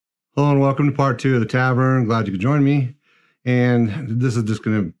Hello and welcome to part 2 of the Tavern. Glad you could join me. And this is just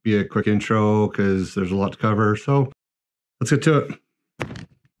going to be a quick intro because there's a lot to cover. So let's get to it.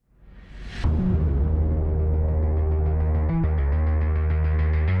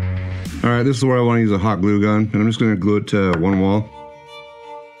 All right, this is where I want to use a hot glue gun, and I'm just going to glue it to one wall.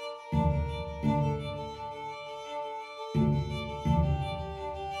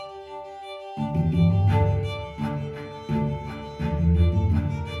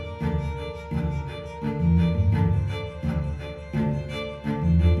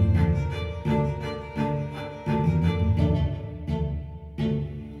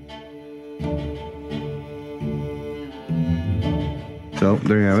 So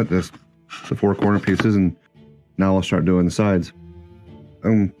there you have it. That's the 4 corner pieces, and now I'll start doing the sides.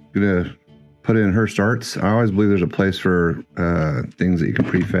 I'm gonna put in her starts. I always believe there's a place for things that you can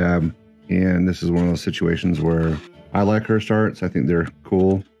prefab, and this is one of those situations where I like her starts. I think they're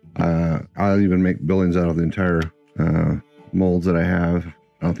cool. I'll even make buildings out of the entire molds that I have.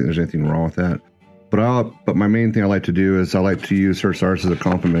 I don't think there's anything wrong with that. But my main thing I like to do is I like to use her starts as a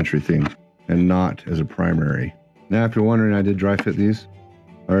complementary thing and not as a primary. Now, if you're wondering, I did dry fit these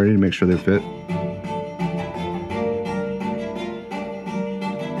already to make sure they fit.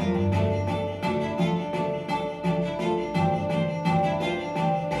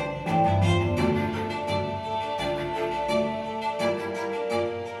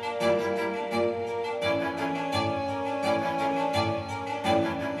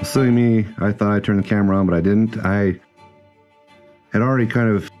 Silly me, I thought I turned the camera on, but I didn't. I had already kind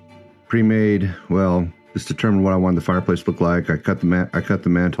of pre-made, well, just determined what I wanted the fireplace to look like. I cut the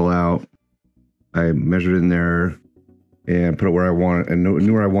mantle out. I measured in there and put it where I wanted and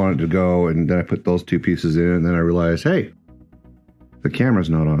knew where I wanted to go. And then I put those 2 pieces in, and then I realized, hey, the camera's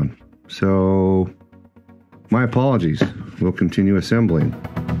not on. So my apologies. We'll continue assembling.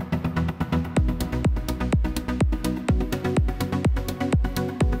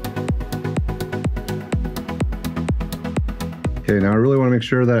 Okay, now I really want to make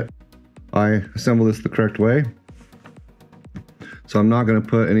sure that I assemble this the correct way. So I'm not going to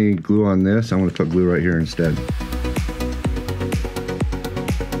put any glue on this. I'm going to put glue right here instead.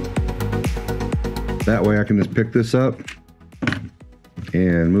 That way I can just pick this up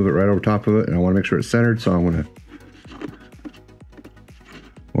and move it right over top of it. And I want to make sure it's centered, so I'm going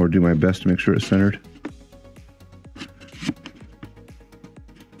to do my best to make sure it's centered.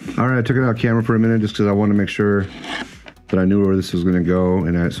 All right, I took it out of camera for a minute just because I wanted to make sure that I knew where this was going to go,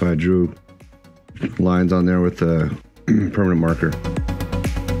 and so I drew lines on there with a permanent marker.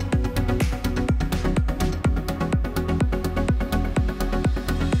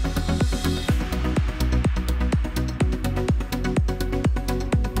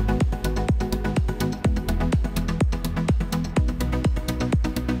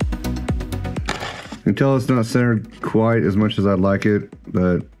 You can tell it's not centered quite as much as I'd like it,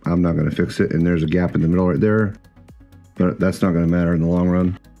 but I'm not going to fix it, and there's a gap in the middle right there. But that's not going to matter in the long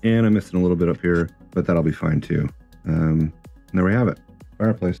run. And I'm missing a little bit up here, but that'll be fine too. There we have it,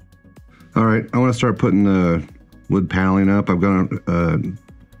 fireplace. All right, I want to start putting the wood paneling up. I'm gonna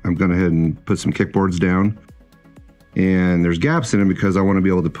ahead and put some kickboards down, and there's gaps in them because I want to be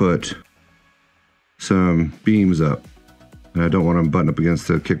able to put some beams up, and I don't want them buttoned up against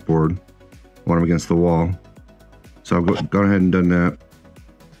the kickboard. I want them against the wall. So I've gone ahead and done that,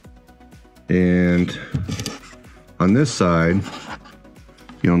 and on this side,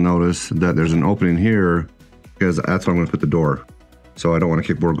 you'll notice that there's an opening here because that's where I'm going to put the door. So I don't want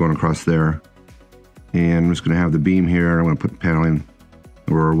a kickboard going across there. And I'm just going to have the beam here. I'm going to put the paneling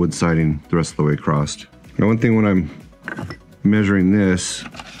or wood siding the rest of the way across. Now, one thing when I'm measuring this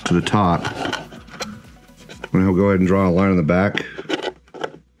to the top, I'm going to go ahead and draw a line on the back.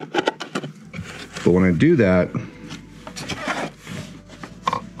 But when I do that,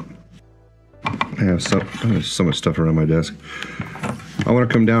 I have so much stuff around my desk. I want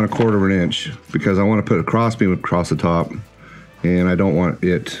to come down 1/4 of an inch because I want to put a cross beam across the top, and I want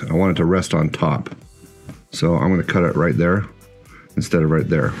it to rest on top. So I'm going to cut it right there instead of right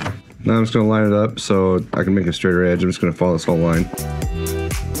there. Now I'm just going to line it up so I can make a straighter edge. I'm just going to follow this whole line.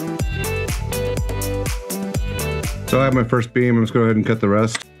 So I have my first beam. I'm just going to go ahead and cut the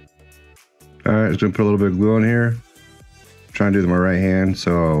rest. All right, just going to put a little bit of glue on here. Trying to do it with my right hand,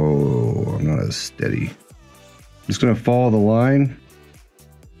 so I'm not as steady. I'm just going to follow the line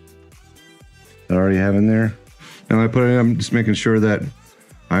that I already have in there. And when I put it in, I'm just making sure that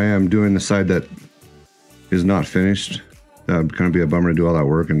I am doing the side that is not finished. That would kind of be a bummer to do all that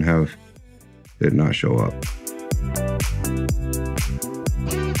work and have it not show up.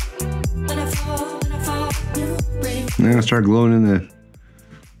 Now I start gluing in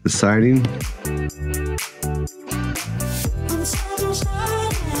the siding.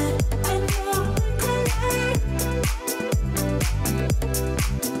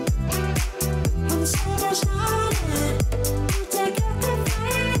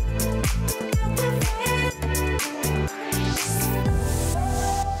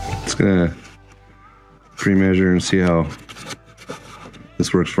 It's gonna pre-measure and see how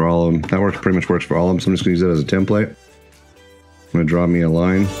this works for all of them. That pretty much works for all of them, so I'm just gonna use that as a template. I'm gonna draw me a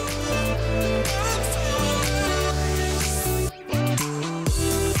line.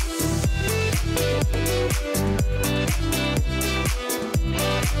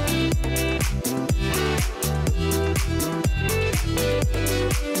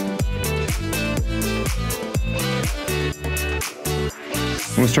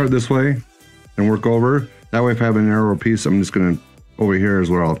 I'm gonna start this way and work over. That way if I have a narrower piece, I'm just gonna, over here is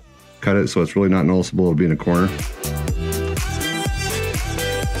where I'll cut it so it's really not noticeable. It'll be in a corner.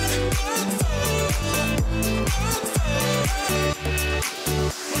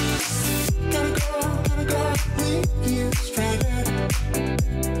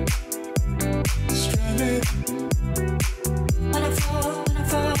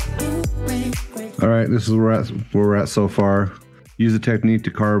 All right, this is where we're at so far. Use the technique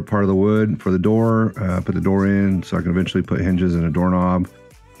to carve part of the wood for the door, put the door in so I can eventually put hinges and a doorknob.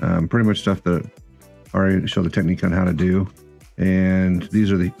 Pretty much stuff that I already showed the technique on how to do. And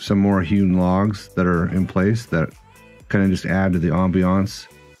these are some more hewn logs that are in place that kind of just add to the ambiance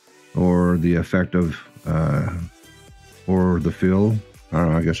or the effect of, or the feel. I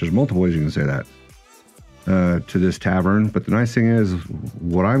don't know, I guess there's multiple ways you can say that, to this tavern. But the nice thing is,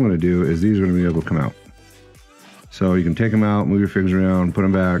 what I'm going to do is these are going to be able to come out. So you can take them out, move your figs around, put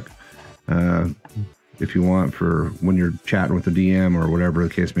them back if you want for when you're chatting with the DM or whatever the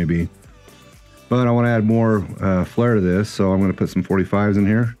case may be. But I want to add more flair to this, so I'm going to put some 45s in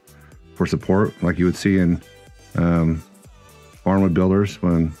here for support, like you would see in barnwood builders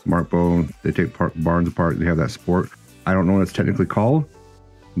when Mark Bow, they take barns apart, they have that support. I don't know what it's technically called,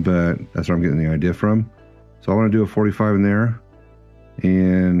 but that's where I'm getting the idea from. So I want to do a 45 in there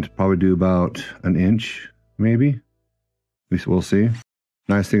and probably do about an inch. Maybe. We'll see.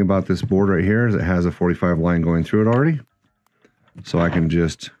 Nice thing about this board right here is it has a 45 line going through it already. So I can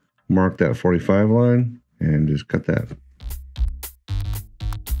just mark that 45 line and just cut that.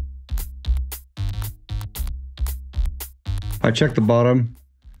 I checked the bottom.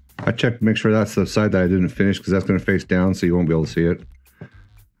 I checked to make sure that's the side that I didn't finish because that's going to face down so you won't be able to see it.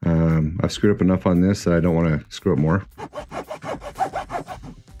 I've screwed up enough on this that I don't want to screw up more.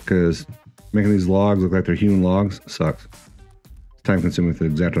 Because making these logs look like they're hewn logs sucks. It's time consuming with the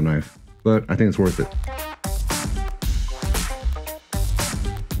X-Acto knife, but I think it's worth it.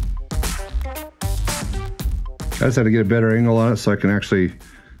 I just had to get a better angle on it so I can actually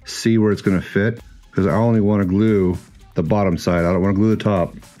see where it's going to fit, because I only want to glue the bottom side. I don't want to glue the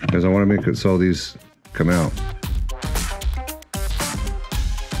top because I want to make it so these come out.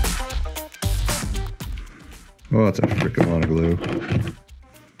 Oh, that's a freaking lot of glue.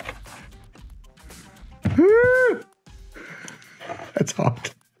 That's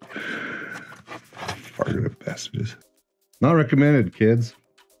hot. Farted bastards. Not recommended, kids,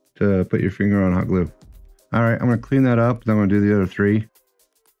 to put your finger on hot glue. All right, I'm going to clean that up. Then I'm going to do the other three.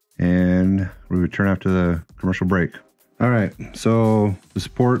 And we return after the commercial break. All right, so the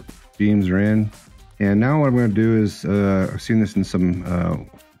support beams are in. And now what I'm going to do is, I've seen this in some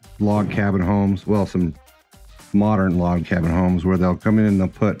log cabin homes. Well, some modern log cabin homes where they'll come in and they'll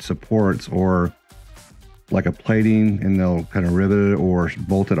put supports or like a plating, and they'll kind of rivet it or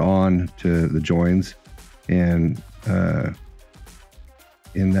bolt it on to the joins, and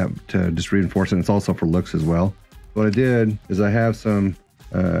in that to just reinforce it. It's also for looks as well. What I did is I have some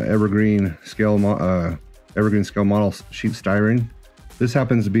evergreen scale model sheet styrene. This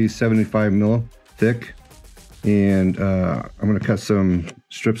happens to be 75 mil thick, and I'm going to cut some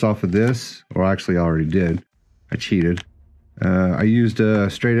strips off of this, or actually I already did. I cheated. I used a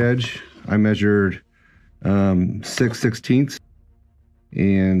straight edge. I measured 6/16,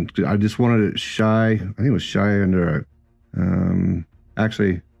 and I just wanted it shy. I think it was shy under a,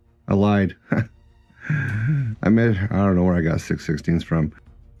 actually I lied. I don't know where I got 6/16 from.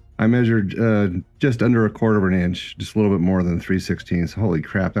 I measured just under 1/4 of an inch, just a little bit more than 3/16. Holy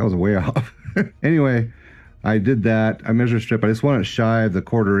crap, that was way off. Anyway, I did that. I measured a strip. I just want it shy of the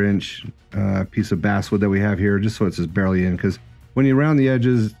 1/4 inch piece of basswood that we have here, just so it's just barely in, because when you round the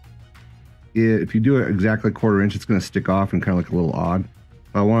edges, if you do it exactly 1/4 inch, it's going to stick off and kind of look a little odd.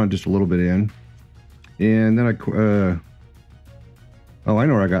 I want it just a little bit in. And then oh, I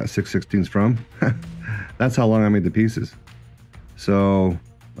know where I got 6/16 from. That's how long I made the pieces. So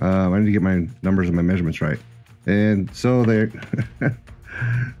I need to get my numbers and my measurements right. And so they're,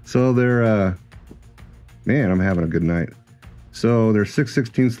 man, I'm having a good night. So they're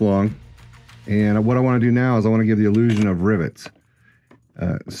 6/16 long. And what I want to do now is I want to give the illusion of rivets.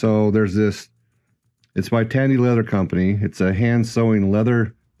 So there's this, it's by Tandy Leather Company. It's a hand sewing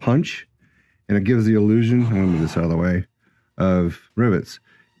leather punch. And it gives the illusion, I'm going to move this out of the way, of rivets.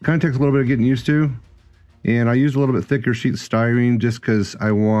 Kind of takes a little bit of getting used to. And I used a little bit thicker sheet styrene just because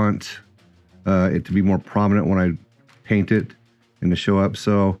I want it to be more prominent when I paint it and to show up.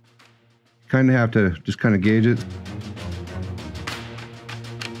 So kind of have to just kind of gauge it.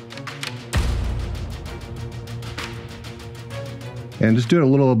 And just do it a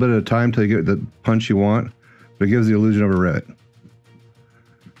little bit at a time till you get the punch you want. But it gives the illusion of a rivet.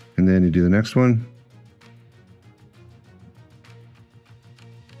 And then you do the next one.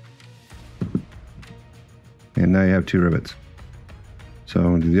 And now you have 2 rivets. So I'm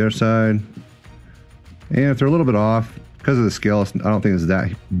going to do the other side. And if they're a little bit off, because of the scale, I don't think it's that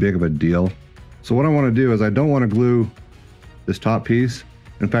big of a deal. So what I want to do is I don't want to glue this top piece.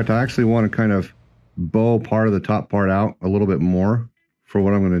 In fact, I actually want to kind of bow part of the top part out a little bit more for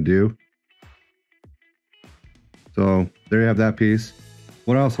what I'm going to do. So there you have that piece.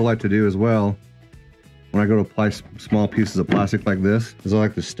 What I also like to do as well, when I go to apply small pieces of plastic like this, is I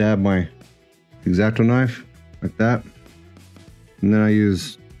like to stab my X-Acto knife like that. And then I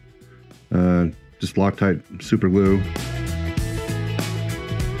use just Loctite super glue.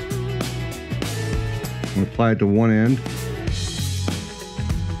 I'm gonna apply it to one end.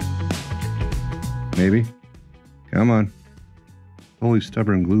 Maybe. Come on. Holy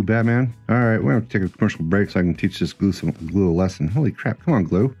stubborn glue, Batman. All right, we're gonna take a commercial break so I can teach this glue a lesson. Holy crap, come on,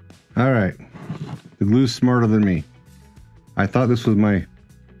 glue. All right, the glue's smarter than me. I thought this was the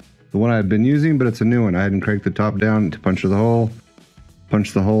one I had been using, but it's a new one. I hadn't cranked the top down to punch the hole,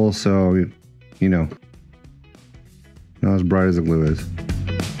 so, you know, not as bright as the glue is.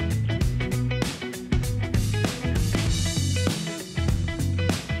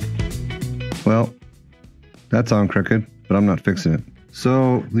 Well, that's on crooked, but I'm not fixing it.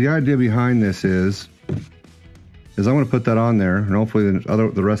 So the idea behind this is I'm going to put that on there, and hopefully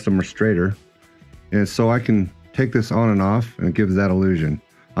the rest of them are straighter. And so I can take this on and off, and it gives that illusion.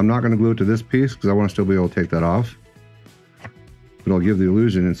 I'm not going to glue it to this piece because I want to still be able to take that off. But I'll give the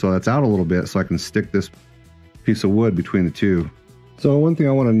illusion, and so that's out a little bit, so I can stick this piece of wood between the two. So one thing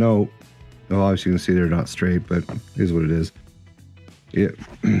I want to note, well, obviously you can see they're not straight, but it is what it is.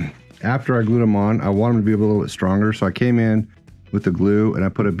 After I glued them on, I want them to be a little bit stronger, so I came in with the glue and I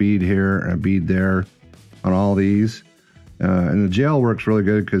put a bead here and a bead there on all these. And the gel works really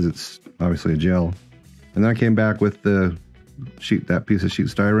good because it's obviously a gel. And then I came back with that piece of sheet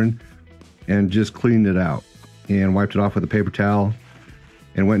styrene and just cleaned it out and wiped it off with a paper towel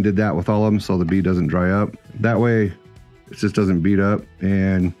and went and did that with all of them so the bead doesn't dry up. That way it just doesn't bead up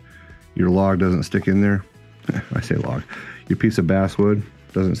and your log doesn't stick in there. I say log. Your piece of basswood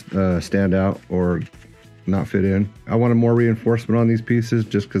doesn't stand out or not fit in. I wanted more reinforcement on these pieces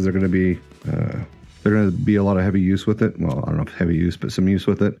just because they're going to be a lot of heavy use with it. Well, I don't know if heavy use, but some use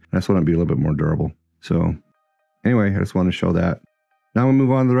with it. I just want it to be a little bit more durable. So anyway, I just wanted to show that. Now we'll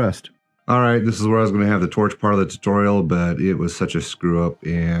move on to the rest. All right, this is where I was going to have the torch part of the tutorial, but it was such a screw up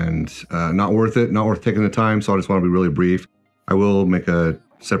and not worth it, not worth taking the time. So I just want to be really brief. I will make a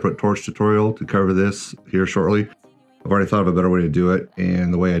separate torch tutorial to cover this here shortly. I've already thought of a better way to do it,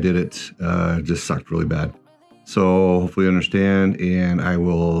 and the way I did it just sucked really bad. So hopefully you understand, and I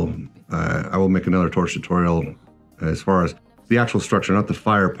will make another torch tutorial as far as the actual structure, not the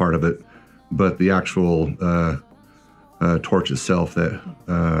fire part of it, but the actual torch itself. That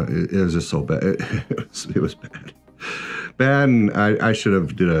it was just so bad. It was bad, and I should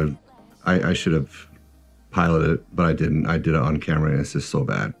have I should have piloted it, but I didn't. I did it on camera, and it's just so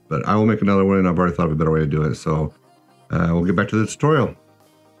bad. But I will make another one, and I've already thought of a better way to do it. So. We'll get back to the tutorial.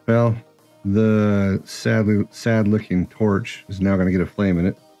 Well, the sad-looking torch is now going to get a flame in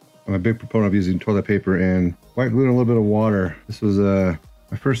it. I'm a big proponent of using toilet paper and white glue and a little bit of water. This was I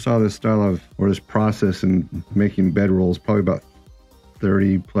first saw this style of, or this process in making bedrolls probably about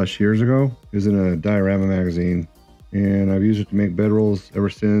 30 plus years ago. It was in a diorama magazine, and I've used it to make bedrolls ever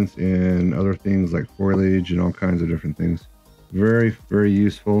since, and other things like foliage and all kinds of different things. Very, very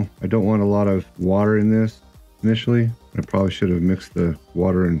useful. I don't want a lot of water in this initially. I probably should have mixed the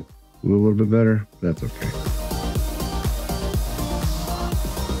water and glue a little bit better. That's okay.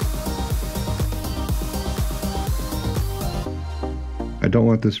 I don't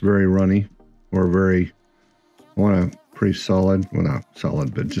want this very runny or very, I want a pretty solid, well not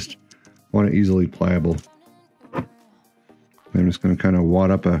solid, but just want it easily pliable. I'm just going to kind of wad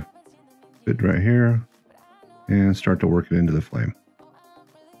up a bit right here and start to work it into the flame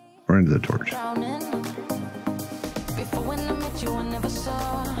or into the torch.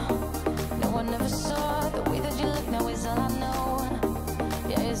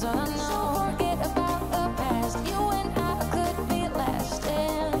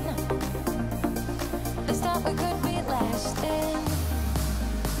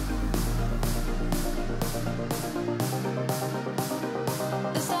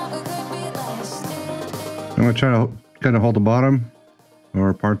 I'm going to try to kind of hold the bottom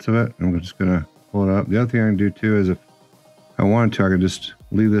or parts of it. I'm just going to pull it up. The other thing I can do too is if I wanted to, I could just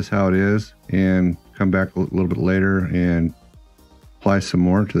leave this how it is and come back a little bit later and apply some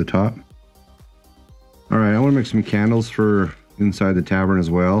more to the top. All right, I want to make some candles for inside the tavern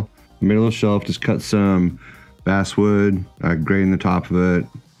as well. I made a little shelf, just cut some basswood, I grained the top of it,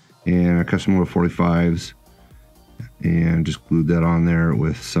 and I cut some little 45s and just glued that on there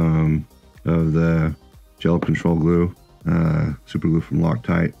with some of the gel control glue, super glue from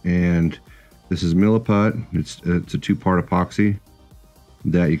Loctite. And this is Milliput. It's a 2-part epoxy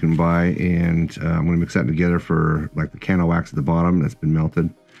that you can buy, and I'm going to mix that together for like the candle wax at the bottom that's been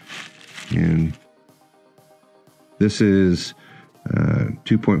melted. And this is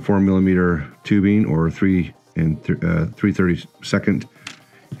 2.4 millimeter tubing or 3 3/32.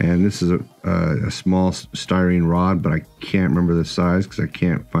 And this is a small styrene rod, but I can't remember the size because I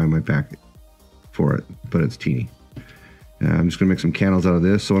can't find my packet for it, but it's teeny. I'm just gonna make some candles out of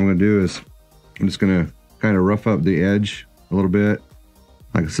this. So what I'm gonna do is I'm just gonna kind of rough up the edge a little bit,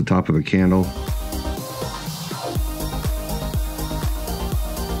 like it's the top of a candle.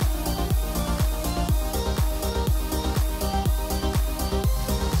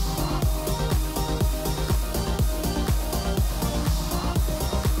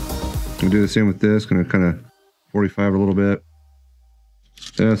 I'm gonna do the same with this, gonna kind of 45 a little bit.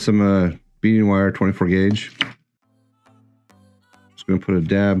 Then some beading wire, 24 gauge. Just gonna put a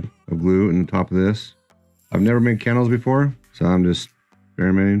dab of glue in the top of this. I've never made candles before, so I'm just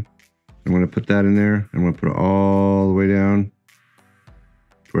experimenting. I'm gonna put that in there. I'm gonna put it all the way down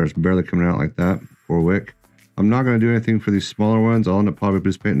to where it's barely coming out like that for a wick. I'm not gonna do anything for these smaller ones. I'll end up probably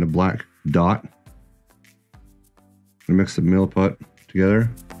just painting a black dot. I'm gonna mix the Milliput together.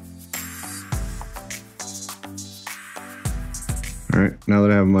 All right, now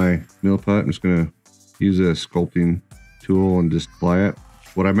that I have my Milliput, I'm just gonna use a sculpting tool and just apply it.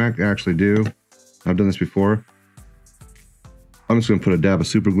 What I might actually do, I've done this before, I'm just gonna put a dab of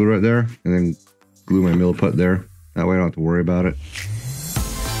super glue right there and then glue my Milliput there. That way I don't have to worry about it.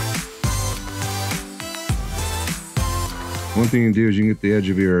 One thing you can do is you can get the edge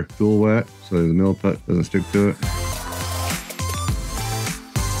of your tool wet so the Milliput doesn't stick to it.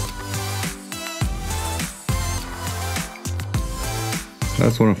 I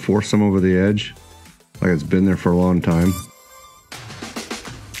just want to force some over the edge, like it's been there for a long time.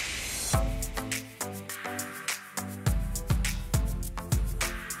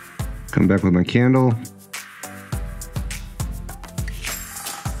 Come back with my candle.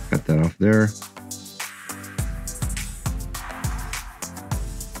 Cut that off there.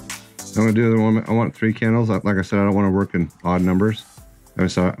 I'm gonna do the one. I want 3 candles. Like I said, I don't want to work in odd numbers. I'm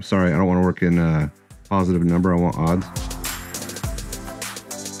sorry, I don't want to work in positive number. I want odds.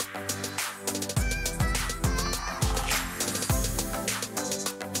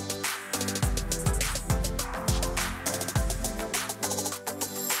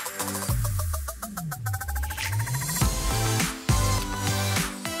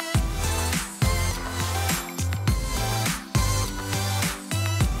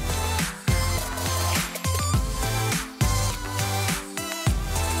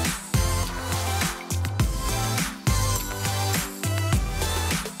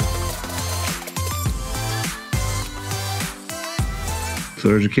 So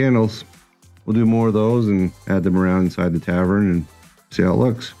there's your candles. We'll do more of those and add them around inside the tavern and see how it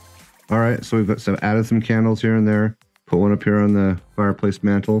looks. All right, so we've got added some candles here and there. Put one up here on the fireplace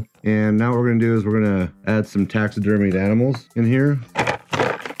mantle. And now what we're gonna do is we're gonna add some taxidermied animals in here.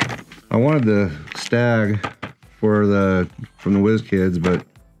 I wanted the stag from the Whiz Kids, but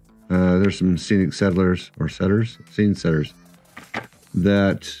there's some scenic settlers or scene setters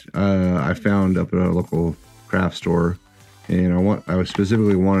that I found up at a local craft store. And I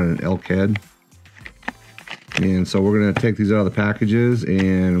specifically wanted an elk head. And so we're gonna take these out of the packages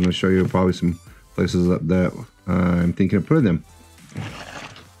and I'm gonna show you probably some places that I'm thinking of putting them.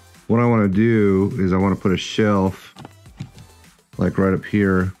 What I wanna do is I wanna put a shelf like right up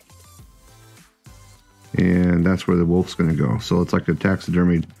here. And that's where the wolf's gonna go. So it's like a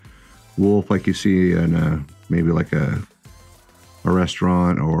taxidermied wolf like you see in maybe like a a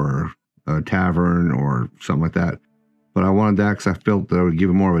restaurant or a tavern or something like that. But I wanted that because I felt that it would give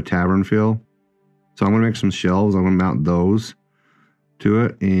it more of a tavern feel. So I'm going to make some shelves. I'm going to mount those to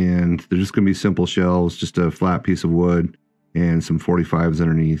it. And they're just going to be simple shelves, just a flat piece of wood and some 45s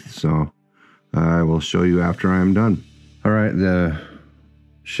underneath. So I will show you after I'm done. All right, the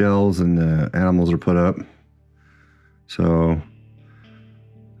shelves and the animals are put up. So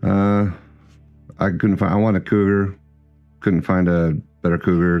I couldn't find, I want a cougar. Couldn't find a better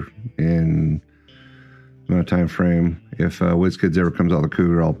cougar in amount of time frame. If WizKids ever comes out with a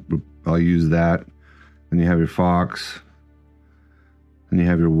cougar, I'll use that. Then you have your fox, then you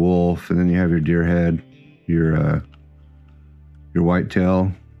have your wolf, and then you have your deer head, your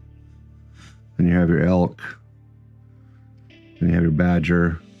whitetail, then you have your elk, then you have your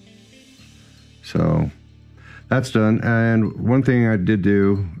badger. So that's done. And one thing I did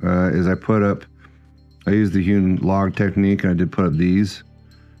do is I used the hewn log technique, and I did put up these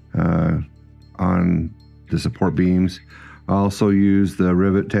on the support beams. I also used the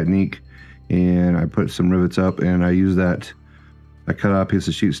rivet technique, and I put some rivets up, and I used that. I cut out a piece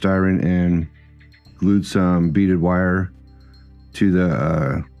of sheet styrene and glued some beaded wire to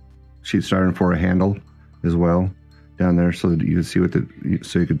the sheet styrene for a handle as well down there, so that you can see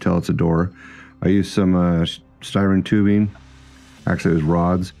so you could tell it's a door. I used some styrene tubing, actually it was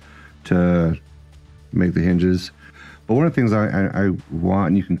rods, to make the hinges. But one of the things I want,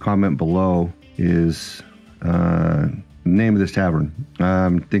 and you can comment below, is the name of this tavern.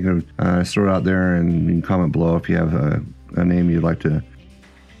 I'm thinking of throw it out there, and you can comment below if you have a name you'd like to.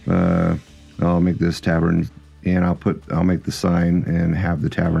 I'll make this tavern, and I'll make the sign and have the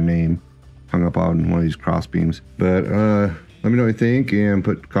tavern name hung up on one of these cross beams. But let me know what you think and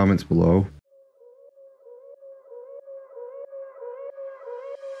put comments below.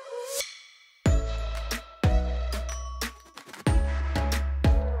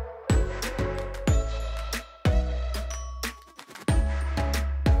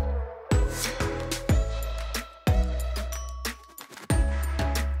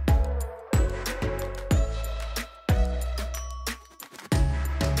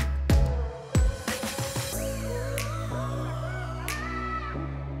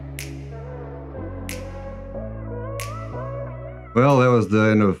 Well, that was the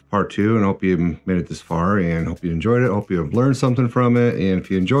end of part 2, and I hope you made it this far, and hope you enjoyed it. Hope you have learned something from it, and if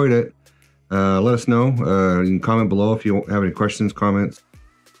you enjoyed it, let us know. You can comment below if you have any questions, comments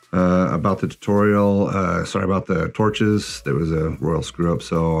about the tutorial. Sorry about the torches. There was a royal screw up,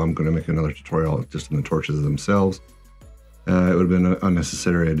 so I'm going to make another tutorial just on the torches themselves. It would have been an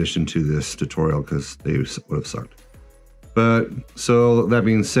unnecessary addition to this tutorial because they would have sucked. But so that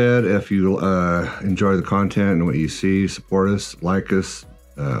being said, if you enjoy the content and what you see, support us, like us,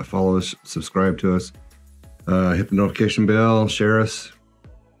 follow us, subscribe to us, hit the notification bell, share us.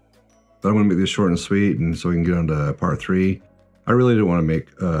 But I'm going to make this short and sweet, and so we can get on to part 3. I really didn't want to make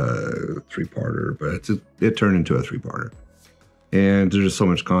a 3-parter, but it turned into a 3-parter. And there's just so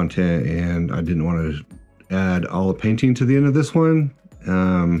much content, and I didn't want to add all the painting to the end of this one.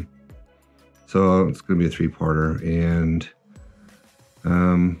 So it's going to be a 3-parter, and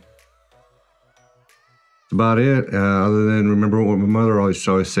that's about it. Other than remember what my mother always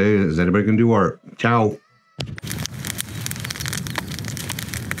say, is anybody can do art. Ciao.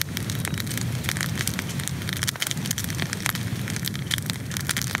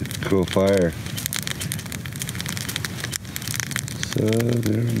 Cool fire.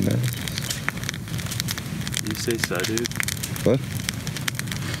 Southern Nights. Did you say so, dude? What?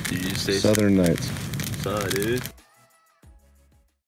 Did you say Southern Nights. so, dude?